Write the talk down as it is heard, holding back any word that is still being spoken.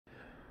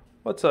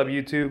What's up,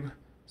 YouTube?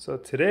 So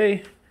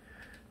today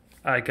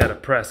I got a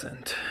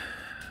present.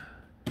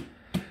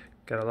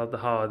 Gotta love the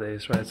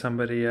holidays, right?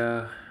 Somebody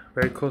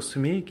very close to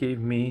me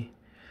gave me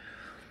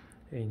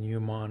a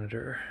new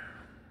monitor.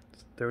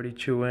 It's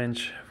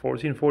 32-inch,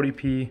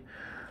 1440p,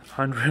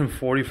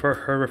 140 for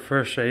her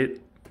refresh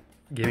rate.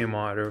 Gave me a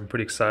monitor. I'm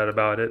pretty excited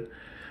about it.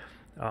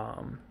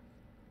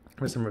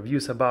 There's some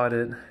reviews about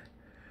it.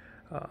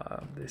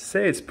 They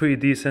say it's pretty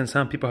decent.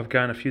 Some people have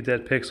gotten a few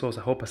dead pixels.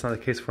 I hope that's not the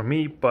case for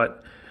me,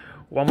 but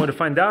one way to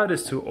find out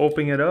is to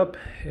open it up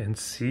and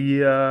see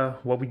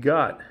what we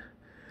got.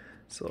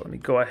 So let me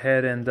go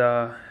ahead and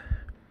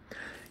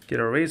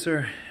get a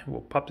razor. We'll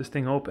pop this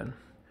thing open.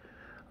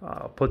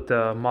 I'll put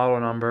the model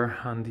number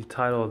on the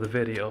title of the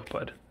video,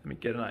 but let me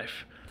get a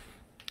knife.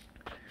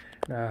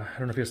 I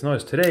don't know if you guys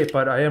noticed today,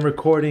 but I am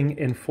recording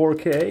in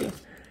 4K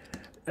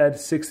at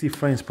 60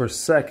 frames per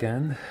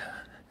second.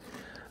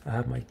 I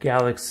have my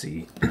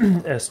Galaxy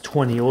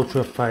S20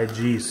 Ultra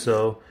 5G,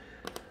 so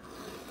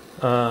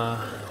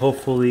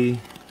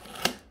hopefully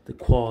the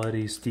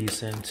quality is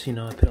decent. You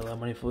know, I paid a lot of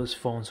money for this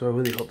phone, so I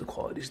really hope the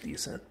quality is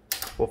decent.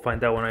 We'll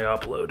find out when I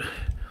upload.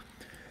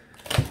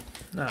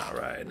 All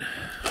right.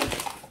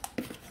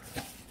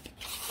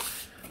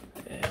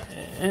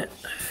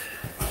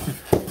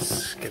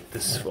 Let's get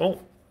this.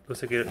 Oh,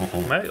 looks like it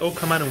might all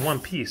come out in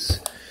one piece.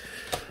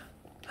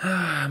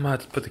 I'm gonna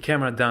have to put the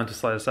camera down to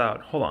slide this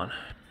out. Hold on.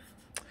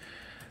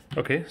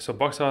 Okay, so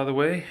box out of the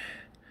way.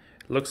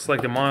 Looks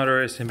like the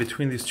monitor is in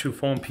between these two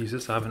foam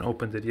pieces. I haven't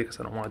opened it yet because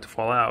I don't want it to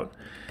fall out.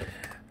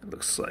 It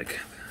looks like,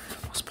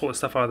 let's pull the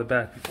stuff out of the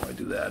back before I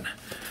do that.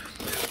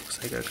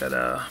 Looks like I got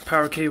a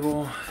power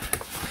cable,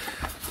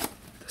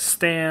 the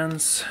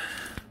stands,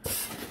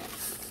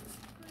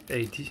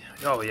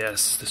 oh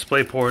yes,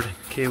 DisplayPort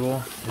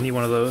cable. I need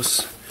one of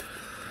those.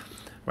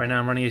 Right now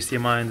I'm running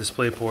HDMI and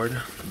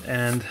DisplayPort,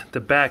 and the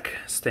back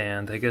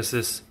stand. I guess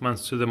this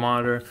mounts to the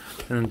monitor,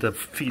 and then the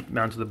feet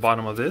mount to the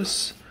bottom of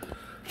this.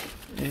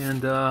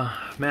 And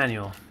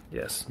manual.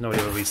 Yes,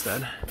 nobody ever reads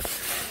that.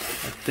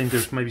 I think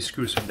there's maybe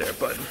screws in there,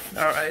 but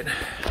alright.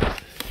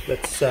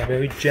 Let's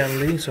very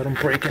gently, so I don't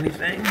break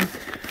anything,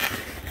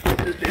 put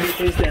this baby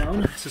face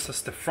down. It's just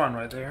that's the front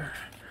right there.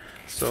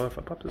 So if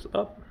I pop this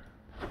up,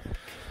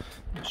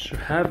 I should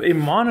have a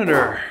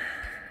monitor.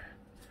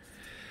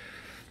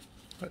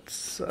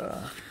 Let's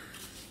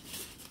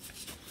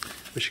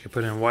wish I could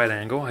put it in wide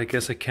angle. I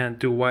guess I can't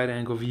do wide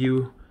angle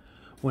view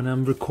when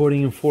I'm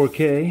recording in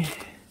 4K.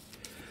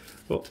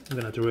 Oh, I'm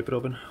gonna have to rip it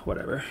open.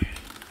 Whatever.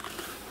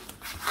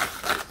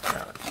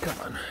 Come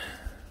on.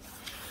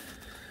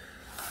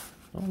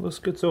 Oh, looks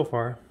good so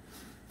far.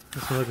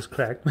 Doesn't look like it's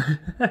cracked.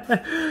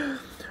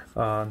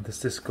 This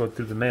disc go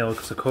through the mail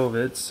because of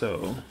COVID,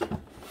 so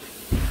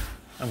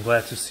I'm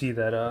glad to see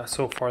that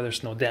so far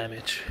there's no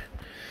damage.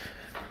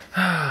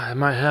 I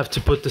might have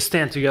to put the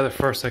stand together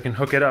first so I can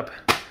hook it up.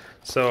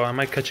 So I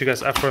might cut you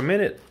guys out for a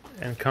minute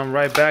and come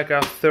right back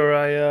after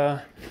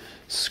I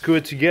screw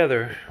it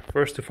together.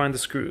 First to find the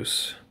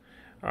screws.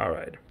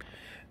 Alright.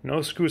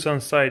 No screws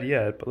on side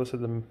yet, but let's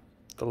let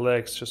the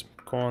legs just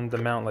go on the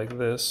mount like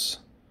this.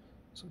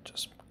 So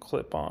just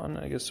clip on.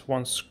 I guess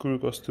one screw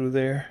goes through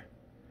there.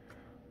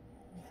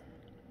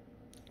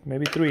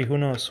 Maybe three, who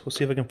knows? We'll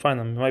see if I can find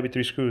them. It might be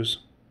 3 screws.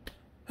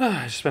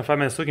 I just spent 5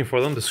 minutes looking for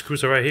them. The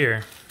screws are right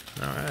here.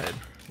 Alright.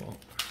 Well,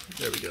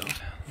 there we go.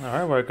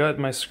 Alright, well I got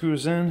my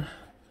screws in.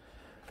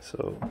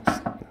 So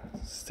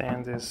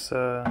stand is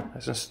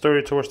nice and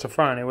sturdy towards the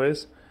front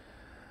anyways.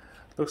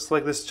 Looks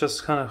like this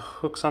just kind of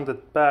hooks on the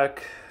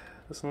back.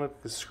 Doesn't look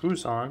like the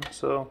screws on,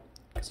 so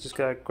I just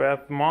gotta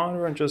grab the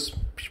monitor and just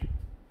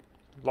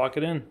lock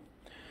it in.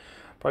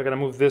 Probably gotta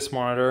move this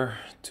monitor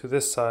to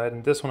this side,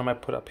 and this one I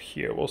might put up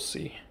here. We'll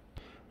see.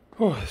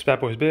 Oh, this bad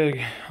boy's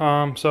big.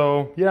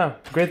 So yeah,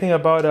 the great thing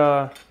about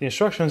the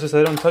instructions is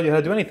they don't tell you how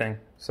to do anything.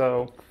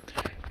 So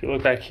if you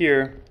look back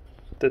here,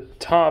 the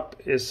top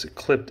is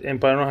clipped in,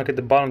 but I don't know how to get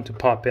the bottom to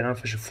pop in. I don't know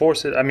if I should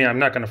force it. I mean, I'm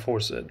not gonna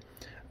force it.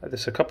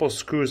 There's a couple of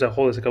screws that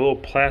hold it. It's like a little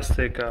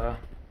plastic. Let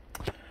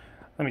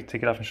me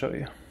take it off and show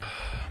you.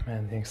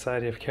 Man, the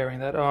anxiety of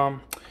carrying that.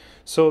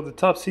 So the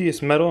top C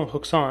is metal and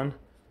hooks on,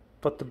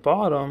 but the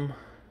bottom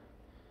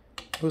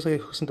looks like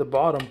it hooks on the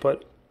bottom.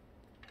 But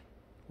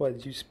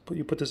what did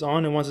you put this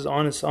on, and once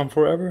it's on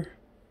forever?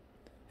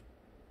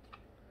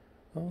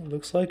 Oh, it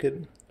looks like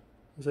it.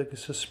 It's like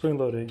it's just spring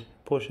loaded.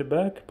 Push it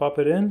back, pop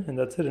it in, and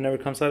that's it. It never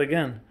comes out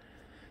again.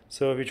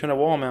 So if you're trying to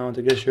wall mount,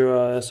 I guess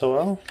your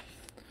SOL.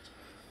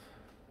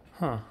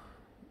 Huh.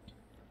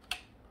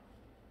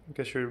 I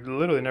guess you're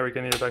literally never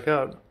gonna get it back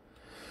out.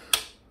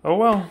 Oh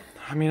well.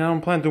 I mean, I don't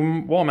plan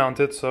to wall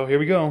mount it, so here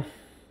we go.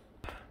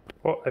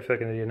 Oh, I feel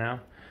like an idiot now.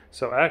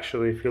 So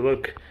actually, if you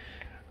look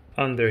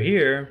under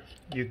here,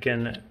 you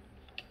can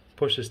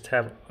push this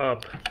tab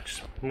up.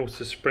 Just moves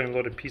the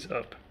spring-loaded piece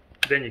up.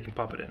 Then you can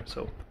pop it in.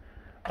 So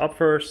up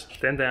first,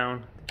 then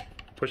down.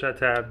 Push that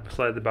tab,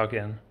 slide it back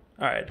in.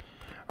 All right.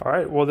 All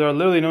right. Well, there are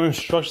literally no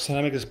instructions on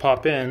how to make this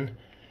pop in.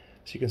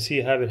 So you can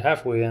see I have it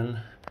halfway in.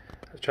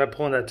 I tried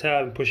pulling that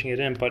tab and pushing it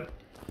in, but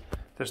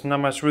there's not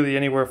much really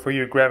anywhere for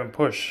you to grab and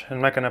push.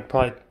 I'm not gonna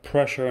apply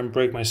pressure and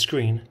break my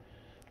screen.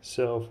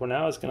 So for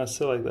now it's gonna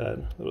sit like that,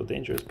 a little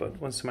dangerous, but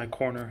once in my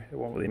corner, it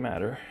won't really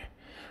matter.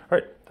 All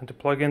right, time to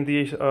plug in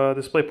the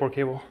DisplayPort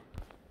cable.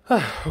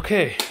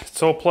 Okay,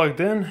 it's all plugged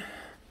in.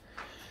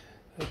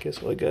 I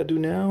guess what I gotta do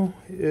now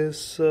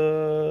is, if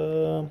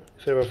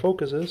it ever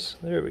focuses,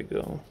 there we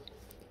go.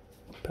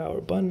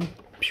 Power button.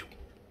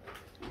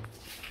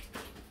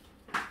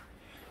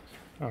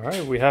 All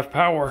right, we have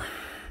power.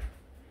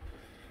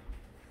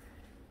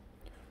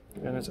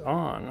 And it's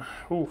on.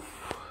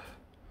 Oof.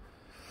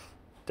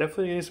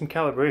 Definitely need some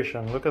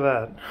calibration. Look at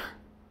that.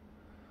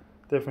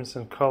 Difference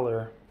in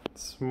color.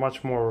 It's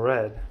much more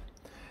red.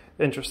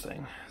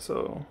 Interesting.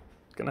 So,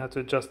 gonna have to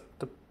adjust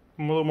a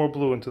little more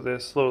blue into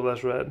this, a little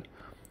less red.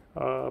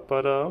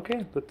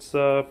 Okay, let's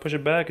push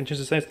it back and change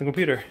the settings on the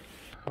computer.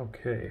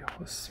 Okay,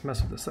 let's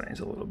mess with the settings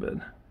a little bit.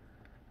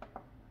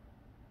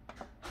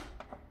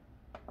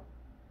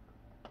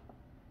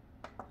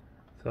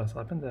 So it's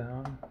up and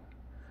down.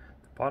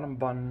 The bottom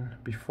button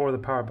before the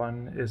power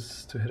button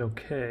is to hit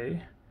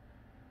OK.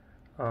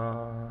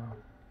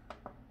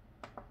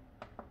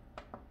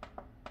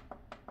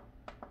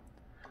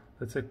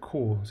 Let's hit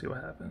cool, see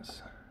what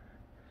happens.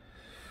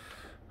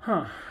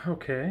 Huh,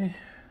 okay.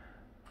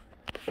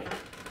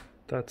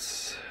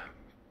 That's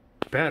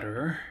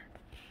better.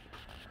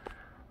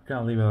 We're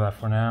gonna leave it at that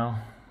for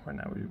now. Right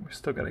now we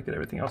still gotta get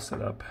everything else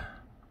set up.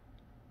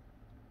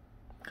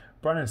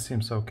 Brightness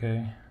seems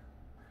okay.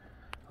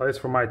 At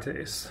least for my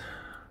taste.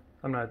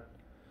 I'm not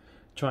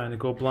trying to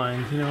go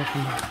blind, you know,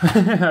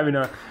 from having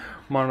a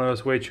monitor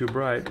that's way too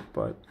bright,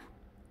 but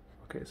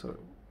okay, so it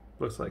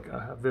looks like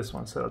I have this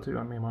one set up too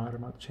on my monitor.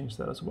 I'm about to change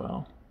that as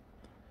well.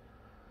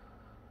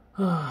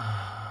 Man,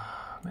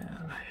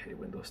 I hate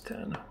Windows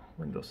 10.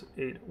 Windows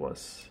 8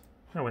 was,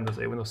 not Windows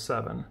 8, Windows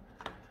 7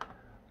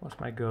 was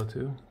my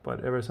go-to,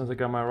 but ever since I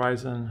got my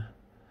Ryzen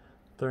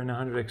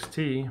 3900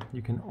 XT,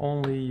 you can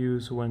only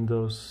use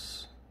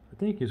Windows, I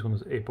think you can use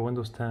Windows 8, but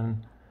Windows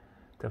 10,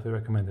 definitely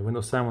recommend it.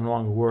 Windows 7 will no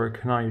longer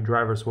work. Now your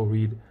drivers will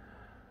read.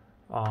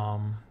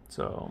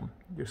 So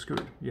you're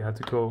screwed. You have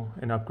to go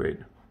and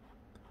upgrade.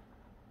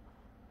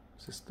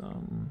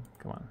 System,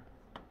 come on.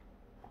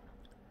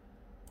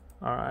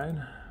 All right,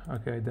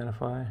 okay,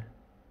 identify.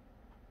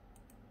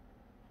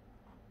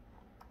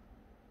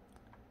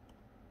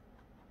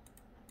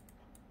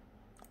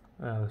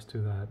 Let's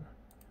do that.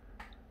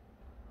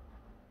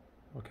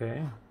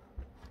 Okay.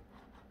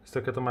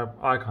 Still got my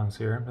icons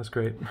here. That's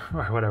great.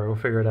 All right, whatever. We'll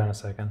figure it out in a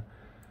second.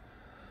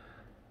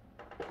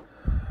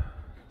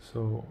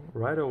 So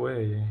right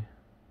away,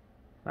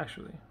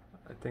 actually,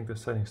 I think the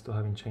settings still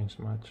haven't changed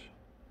much.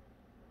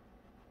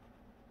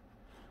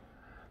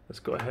 Let's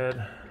go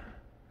ahead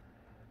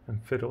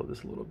and fiddle with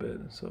this a little bit.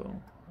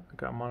 So I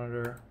got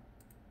monitor.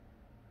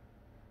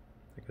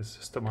 I guess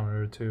system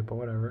monitor too, but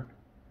whatever.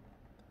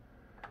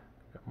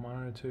 Got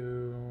monitor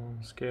 2,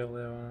 scale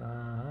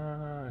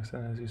level,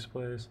 extend as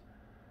displays.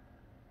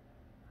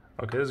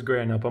 Okay, this is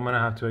great enough. I'm gonna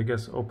have to, I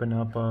guess, open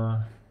up.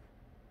 I'm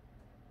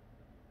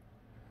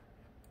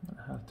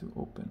gonna have to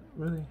open.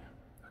 Really? Okay,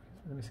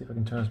 let me see if I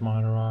can turn this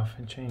monitor off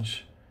and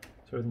change.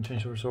 So everything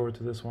changes over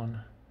to this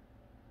one.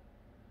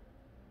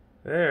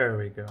 There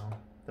we go.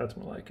 That's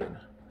more like it.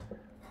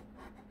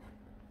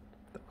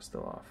 That was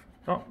still off.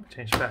 Oh,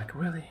 change back.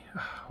 Really?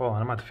 Hold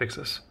on, I'm about to fix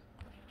this.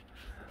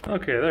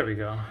 Okay, there we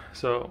go.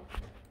 So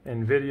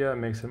NVIDIA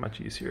makes it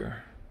much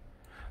easier.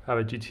 I have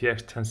a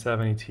GTX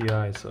 1070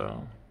 Ti,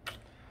 so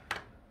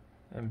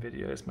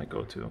NVIDIA is my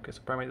go-to. Okay, so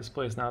primary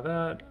display is now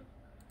that.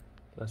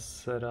 Let's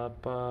set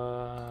up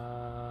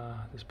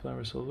display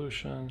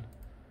resolution.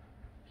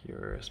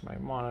 Here is my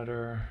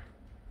monitor.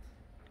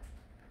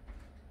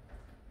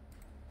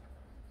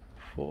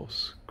 Full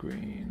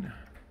screen.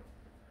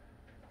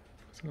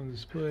 It's on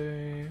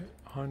display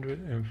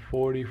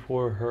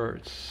 144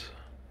 Hertz.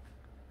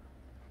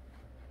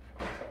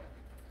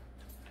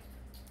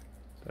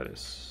 That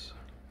is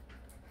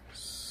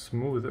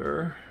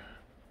smoother.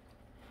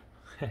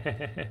 Guess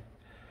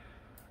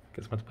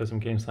I'm about to play some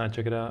games tonight,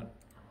 check it out.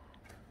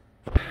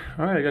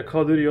 Alright, I got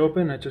Call of Duty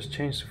open. I just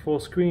changed to full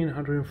screen,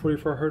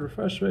 144 Hz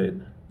refresh rate.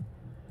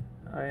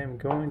 I am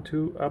going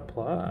to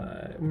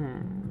apply.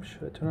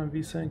 Should I turn on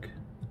VSync?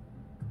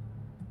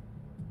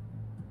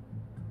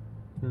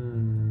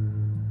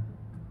 I'm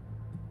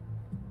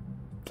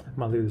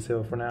gonna leave this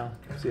here for now.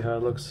 See how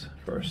it looks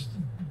first.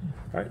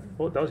 Alright,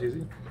 well, that was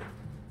easy.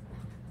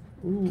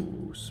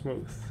 Ooh,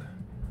 smooth.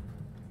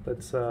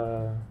 Let's do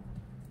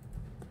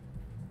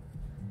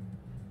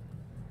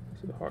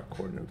the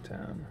hardcore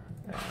Nuketown.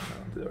 Yeah,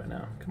 I'll do it right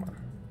now. Come on.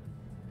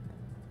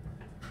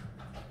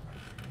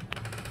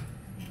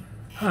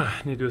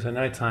 I need to do this at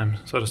nighttime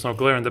so there's no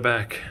glare in the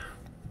back.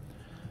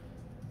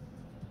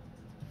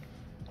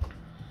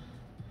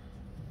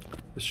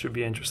 This should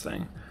be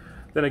interesting.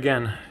 Then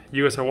again,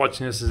 you guys are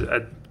watching this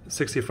at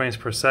 60 frames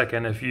per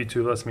second. If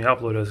YouTube lets me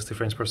upload it at 60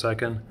 frames per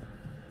second,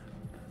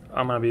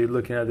 I'm gonna be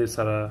looking at this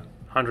at a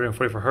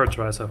 144 Hertz,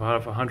 right? So if I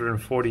have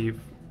 140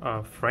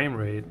 frame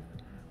rate,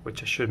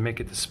 which I should make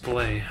it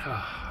display.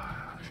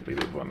 Wait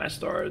before my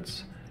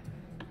starts.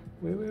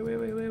 Wait,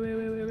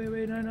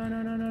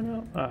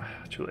 no. Ah,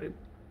 too late.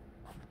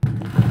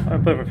 I've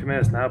been playing for a few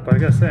minutes now, but I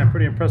gotta say I'm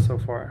pretty impressed so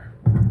far.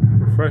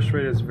 Refresh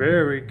rate is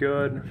very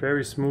good,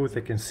 very smooth.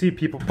 I can see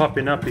people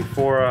popping up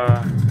before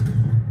I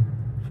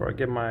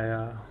get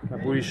my my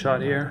booty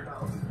shot here.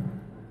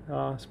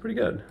 It's pretty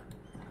good.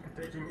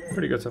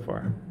 Pretty good so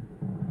far.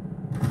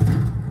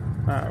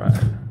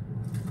 Alright.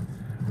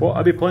 Well,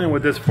 I'll be playing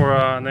with this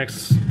for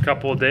next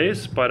couple of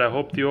days, but I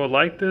hope you all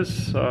like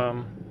this.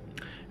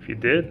 If you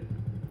did,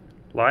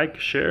 like,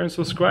 share, and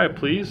subscribe,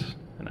 please.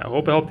 And I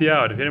hope I helped you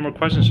out. If you have any more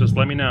questions, just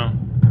let me know.